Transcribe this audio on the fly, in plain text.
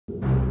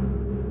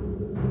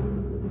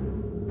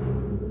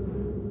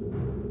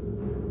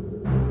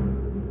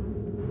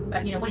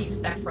But, you know, what do you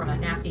expect from a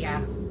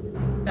nasty-ass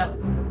fella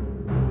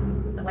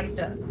that likes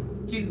to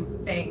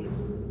do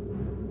things?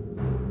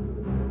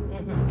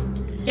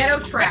 Ghetto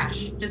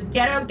trash. Just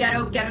ghetto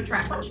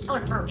trash. Why don't you tell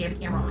her to turn her damn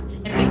camera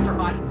on and face her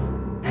audience?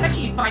 I bet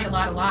you'd find a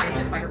lot of lies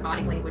just by her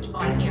body language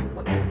on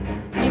camera.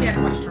 Maybe that's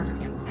why she turns her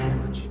camera off so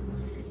much.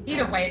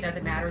 Either way, it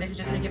doesn't matter. This is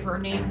just going to give her a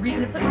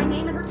reason to put my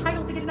name in her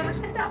title to get another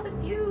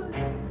 10,000 views.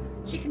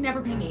 She can never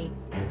be me.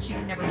 She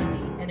can never be me.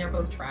 And they're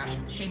both trash.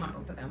 Shame on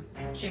both of them.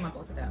 Shame on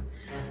both of them.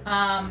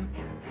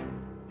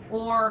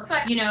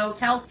 But, you know,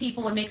 tells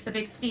people and makes a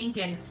big stink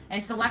and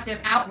selective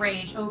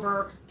outrage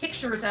over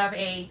pictures of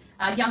a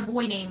young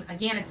boy named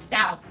Gannon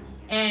Stout,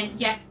 and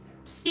yet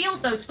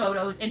steals those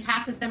photos and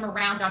passes them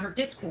around on her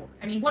Discord.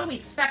 I mean, what do we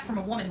expect from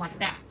a woman like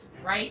that,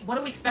 right? What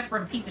do we expect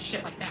from a piece of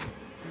shit like that?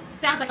 It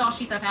sounds like all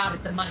she's about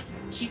is the money.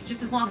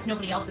 Just as long as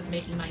nobody else is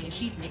making money and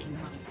she's making the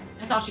money.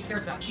 That's all she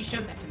cares about. She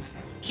showed that tonight.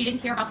 She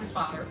didn't care about this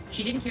father.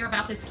 She didn't care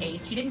about this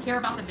case. She didn't care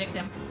about the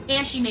victim.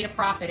 And she made a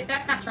profit. If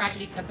that's not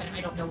tragedy, then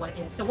I don't know what it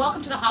is. So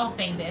welcome to the Hall of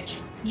Fame, bitch.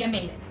 You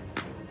made it.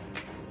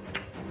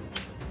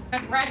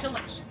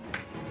 Congratulations.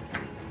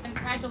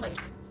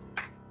 Congratulations.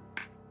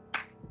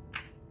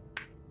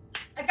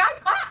 Guys,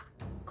 clap.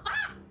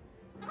 Clap.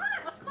 Come on,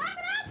 let's clap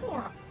it out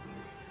for them.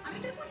 I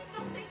mean, just when you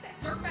don't think that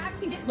dirtbags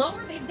can get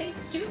lower, they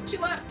stoop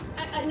to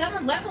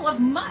another level of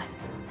mud.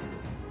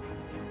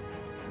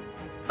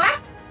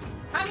 Clap.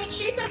 I mean,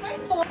 she's been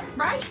waiting for it,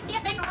 right? She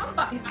can't make her own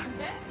fucking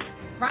content,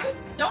 right?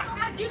 Don't know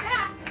how to do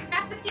that.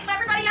 Has to steal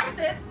everybody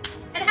else's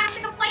and has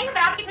to complain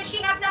about it because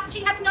she has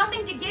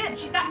nothing to give.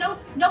 She's got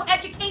no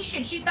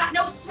education. She's got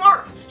no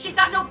smarts. She's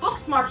got no book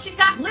smarts. She's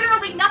got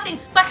literally nothing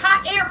but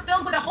hot air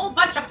filled with a whole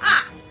bunch of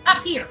hot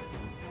up here.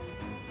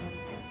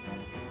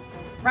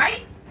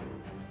 Right?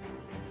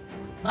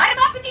 Light him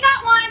up if you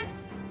got one.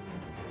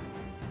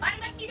 Light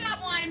him up if you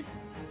got one.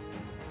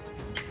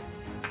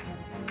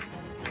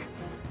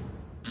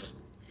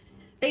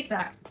 They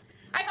suck.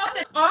 I thought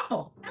that was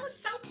awful. That was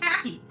so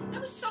tacky.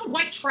 That was so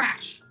white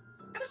trash.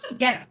 That was so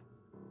ghetto.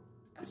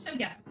 That was so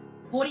ghetto.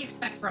 What do you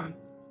expect from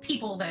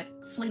people that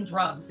sling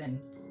drugs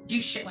and do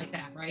shit like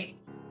that, right?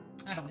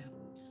 I don't know.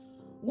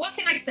 What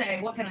can I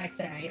say? What can I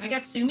say? I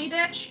guess sue me,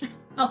 bitch.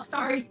 Oh,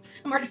 sorry.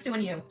 I'm already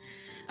suing you.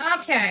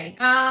 Okay.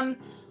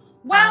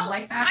 Well,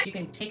 life hacks, you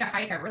can take a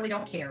hike. I really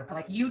don't care.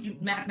 Like, you do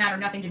matter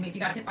nothing to me. If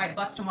you got hit by a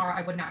bus tomorrow,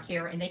 I would not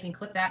care. And they can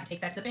click that and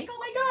take that to the bank. Oh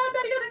my God,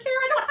 Betty doesn't care.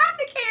 I don't have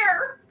to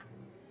care.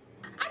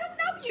 I don't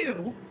know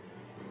you.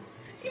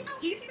 See how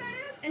easy that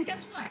is? And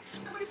guess what?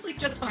 I'm going to sleep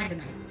just fine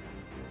tonight.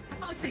 I'll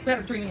probably sleep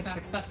better dreaming about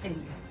it busting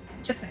you.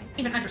 Just saying.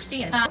 Even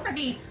understand. We're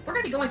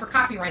gonna be going for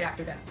copyright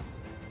after this.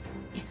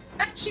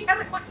 She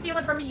hasn't quit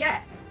stealing from me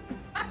yet.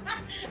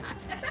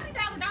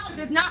 $70,000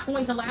 is not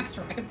going to last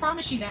her. I can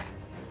promise you that.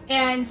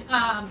 And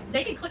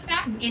they can click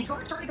that and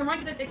encourage her to come right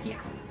to the yeah.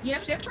 You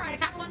know, they're trying to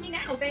tackle on me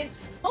now, saying,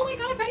 "Oh my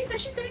God, Betty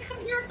says she's going to come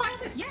here and file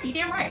this." Yeah, you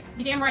damn right.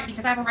 You damn right,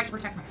 because I have a right to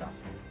protect myself.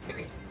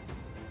 Period.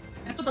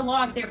 That's what the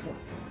law is there for.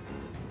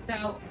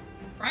 So,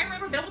 Brian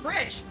River, build a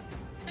bridge.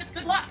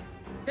 Good luck.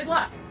 Good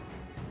luck.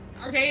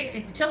 Our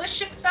day, until this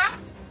shit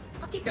stops,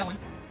 I'll keep going.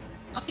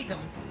 I'll keep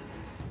going.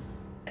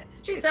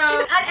 She's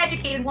an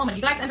uneducated woman.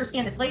 You guys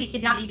understand this lady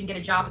could not even get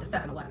a job at the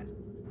 7-Eleven.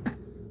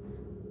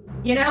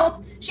 You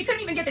know? She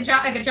couldn't even get a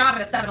job at a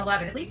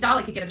 7-Eleven. At least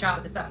Dolly could get a job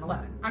at the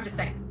 7-Eleven. I'm just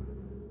saying.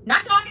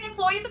 Not talking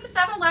employees of the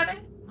 7-Eleven.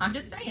 I'm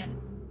just saying.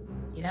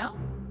 You know?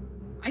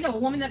 I know a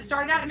woman that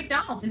started out at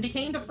McDonald's and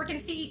became the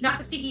freaking not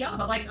the CEO,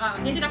 but like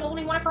ended up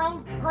owning one of her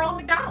own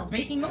McDonald's,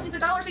 making millions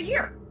of dollars a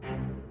year.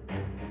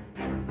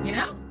 You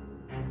know?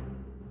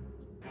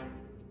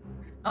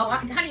 Oh,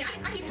 honey,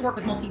 I used to work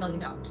with multi-million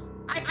dollars.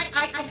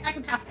 I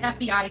can pass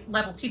FBI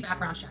level 2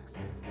 background checks.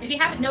 If you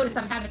haven't noticed,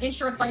 I have an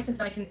insurance license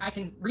that I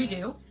can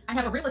redo. I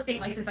have a real estate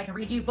license I can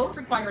redo. Both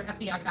require an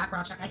FBI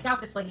background check. I doubt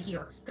this lady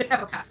here could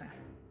ever pass that.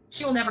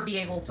 She will never be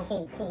able to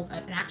hold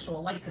an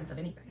actual license of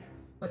anything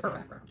with her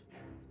background.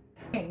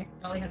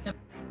 Dolly has some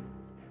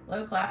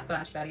low-class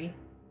bunch, Betty.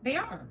 They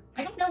are.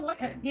 I don't know what,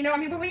 you know, I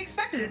mean, but we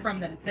expected it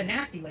from the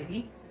nasty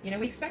lady. You know,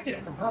 we expected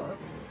it from her,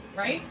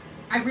 right?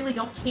 I really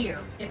don't care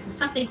if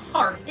something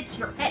hard hits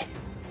your head.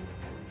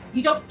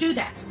 You don't do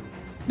that.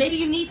 Maybe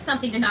you need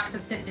something to knock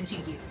some sense into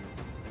you.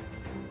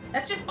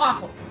 That's just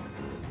awful.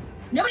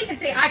 Nobody can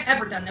say I've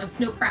ever done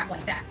no crap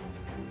like that.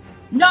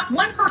 Not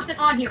one person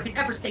on here can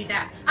ever say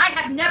that. I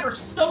have never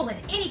stolen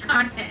any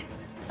content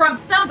from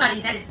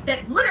somebody that's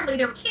literally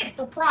their kid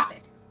for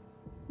profit.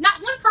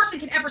 Not one person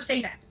can ever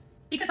say that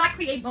because I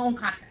create my own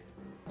content.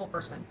 One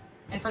person.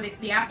 And for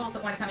the assholes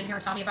that want to come in here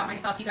and tell me about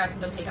myself, you guys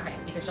can go take a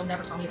hike because you'll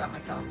never tell me about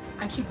myself.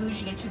 I'm too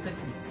bougie and too good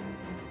for you.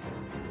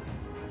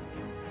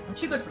 I'm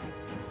too good for you.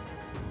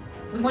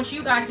 We want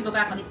you guys to go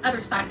back on the other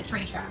side of the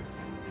train tracks.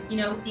 You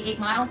know, the 8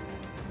 Mile?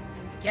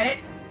 Get it?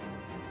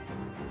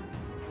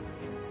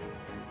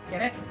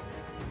 Get it?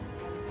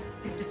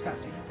 It's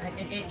disgusting.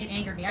 It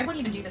angered me. I wouldn't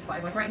even do this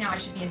live. Like right now, I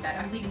should be in bed.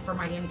 I'm leaving for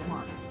Miami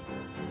tomorrow.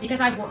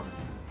 Because I work.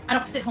 I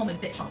don't sit home and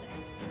bitch all day.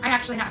 I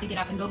actually have to get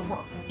up and go to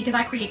work because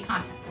I create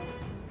content.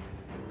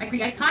 I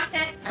create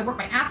content. I work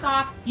my ass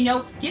off. You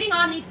know, getting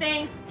on these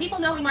things, people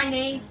knowing my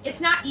name,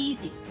 it's not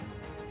easy.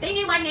 They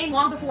knew my name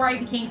long before I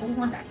became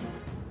Bullhorn Becky.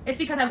 It's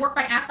because I work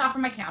my ass off for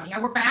my county. I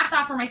work my ass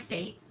off for my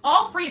state,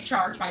 all free of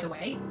charge, by the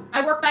way.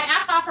 I work my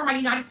ass off for my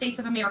United States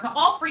of America,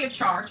 all free of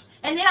charge.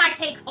 And then I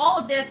take all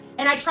of this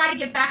and I try to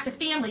give back to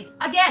families,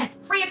 again,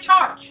 free of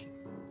charge.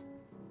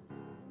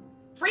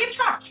 Free of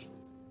charge.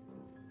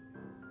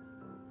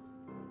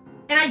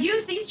 And I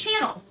use these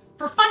channels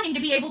for funding to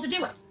be able to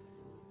do it.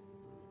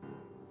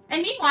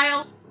 And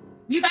meanwhile,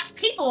 you got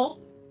people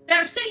that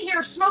are sitting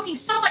here smoking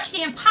so much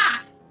damn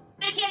pot,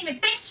 they can't even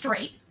think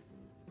straight.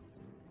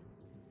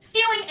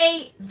 Stealing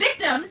a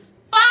victim's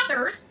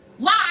father's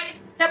live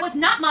that was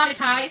not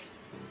monetized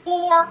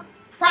for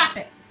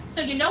profit.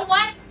 So you know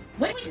what?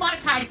 When we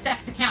monetize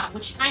Seth's account,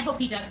 which I hope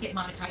he does get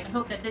monetized, I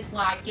hope that this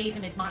live gave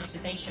him his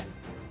monetization.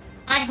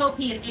 I hope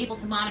he is able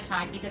to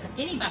monetize, because if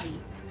anybody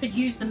could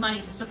use the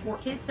money to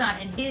support his son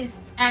and his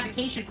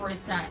advocacy for his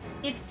son,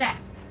 it's Seth.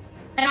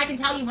 And I can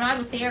tell you, when I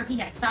was there, he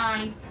had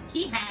signs,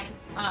 he had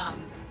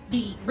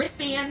the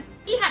wristbands,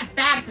 he had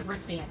bags of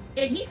wristbands,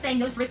 and he's saying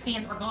those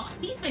wristbands are gone.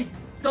 He's been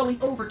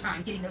going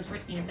overtime getting those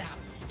wristbands out.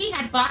 He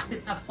had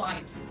boxes of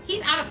flyers.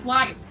 He's out of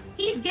flyers.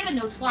 He's given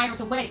those flyers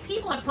away.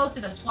 People have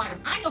posted those flyers.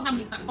 I know how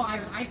many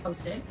flyers I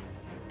posted.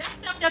 That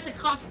stuff doesn't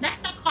cost, that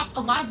stuff costs a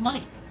lot of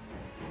money.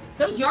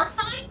 Those yard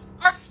signs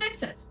are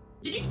expensive.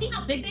 Did you see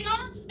how big they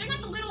are? They're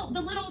not the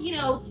little, you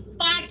know,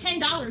 $5,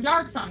 $10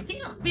 yard signs.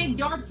 These are big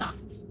yard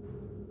signs.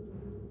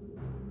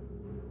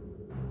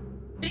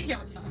 Big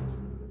yard signs.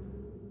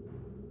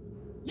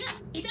 Yeah,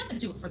 he doesn't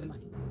do it for the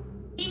money.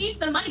 He needs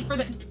the money for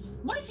the...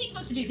 What is he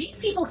supposed to do? These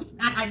people...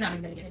 I'm not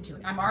even going to get into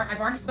it. I've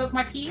already spoke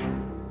my piece.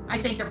 I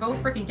think they're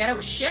both freaking ghetto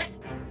as shit.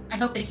 I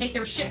hope they take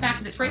their shit back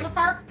to the trailer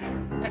park.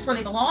 That's where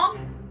they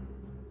belong.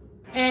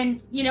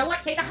 And you know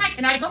what? Take a hike.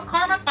 And I hope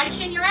karma bites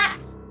you in your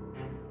ass.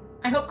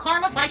 I hope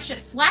karma bites you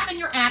slap in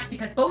your ass,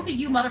 because both of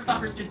you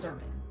motherfuckers deserve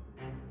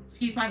it.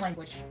 Excuse my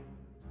language.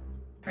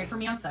 Pray for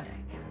me on Sunday.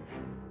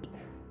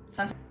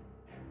 Sometimes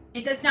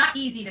it is not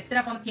easy to sit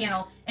up on the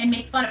panel and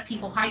make fun of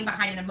people hiding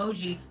behind an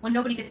emoji when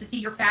nobody gets to see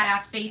your fat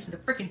ass face with a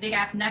freaking big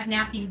ass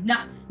nasty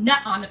nut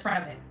on the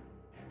front of it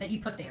that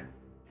you put there.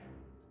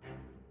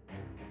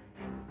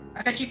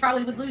 I bet you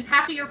probably would lose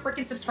half of your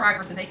freaking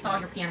subscribers if they saw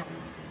your panel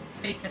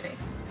face to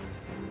face.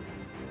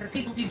 Because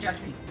people do judge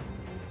people.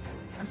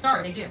 I'm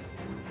sorry, they do.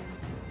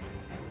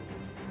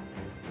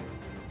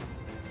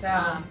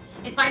 So,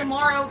 if by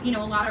tomorrow, you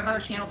know, a lot of other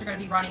channels are going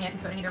to be running it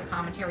and putting their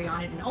commentary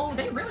on it, and oh,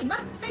 they really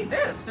meant to say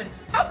this, and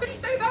how could he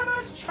say that about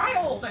his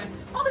child, and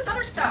all this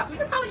other stuff.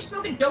 You're probably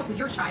smoking dope with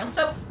your child,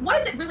 so what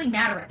does it really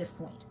matter at this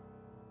point?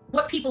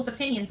 What people's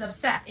opinions of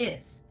Seth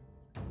is?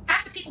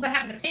 Half the people that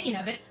have an opinion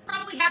of it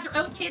probably have their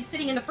own kids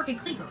sitting in the freaking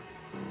cleaver.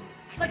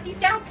 Like, these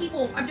ghetto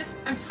people, I'm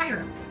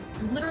tired of them.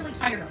 I'm literally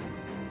tired of them.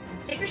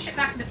 Take your shit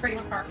back to the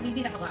trailer park. Leave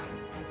me the hell out.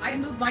 I've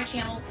moved my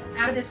channel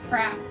out of this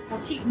crap. We'll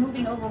keep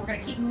moving over. We're going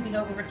to keep moving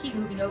over. We're going to keep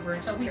moving over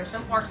until we are so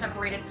far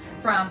separated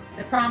from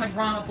the trauma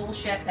drama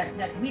bullshit that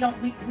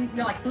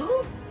we're like, who?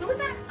 Who is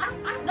that? I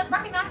don't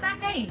recognize that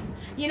name.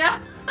 You know?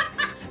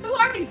 Who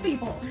are these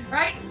people?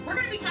 Right? We're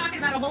going to be talking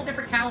about a whole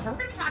different caliber. We're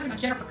going to be talking about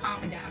Jennifer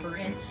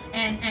Coffindaffer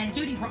and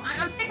Judy.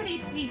 I'm sick of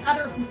these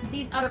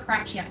other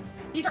crap channels.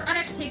 These are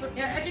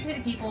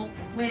uneducated people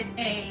with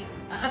a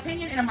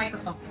opinion and a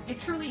microphone.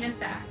 It truly is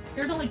that.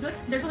 There's only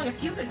a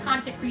few good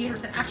content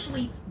creators that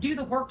actually do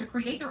the work to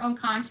create their own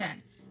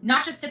content,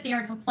 not just sit there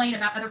and complain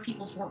about other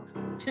people's work.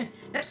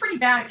 That's pretty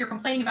bad if you're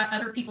complaining about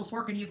other people's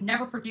work and you've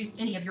never produced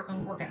any of your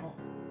own work at all.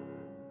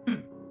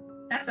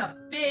 That's a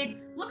big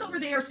look over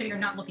there so you're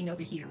not looking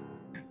over here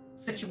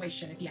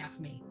situation, if you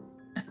ask me.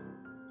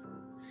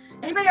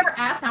 Anybody ever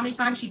asked how many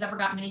times she's ever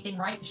gotten anything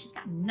right? She's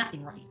got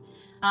nothing right.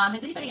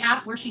 Has anybody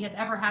asked where she has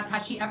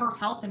she ever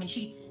helped? I mean,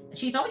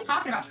 she's always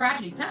talking about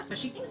tragedy pimps, but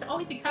she seems to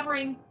always be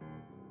covering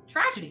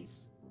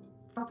tragedies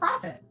for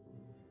profit.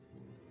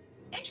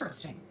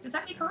 Interesting. Does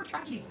that make her a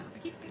tragedy pimp? I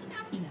keep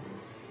asking that.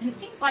 And it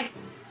seems like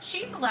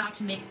she's allowed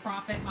to make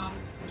profit off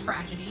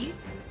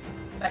tragedies.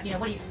 But, you know,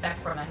 what do you expect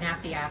from a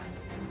nasty ass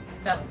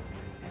fellow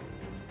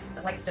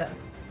that likes to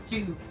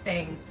do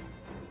things?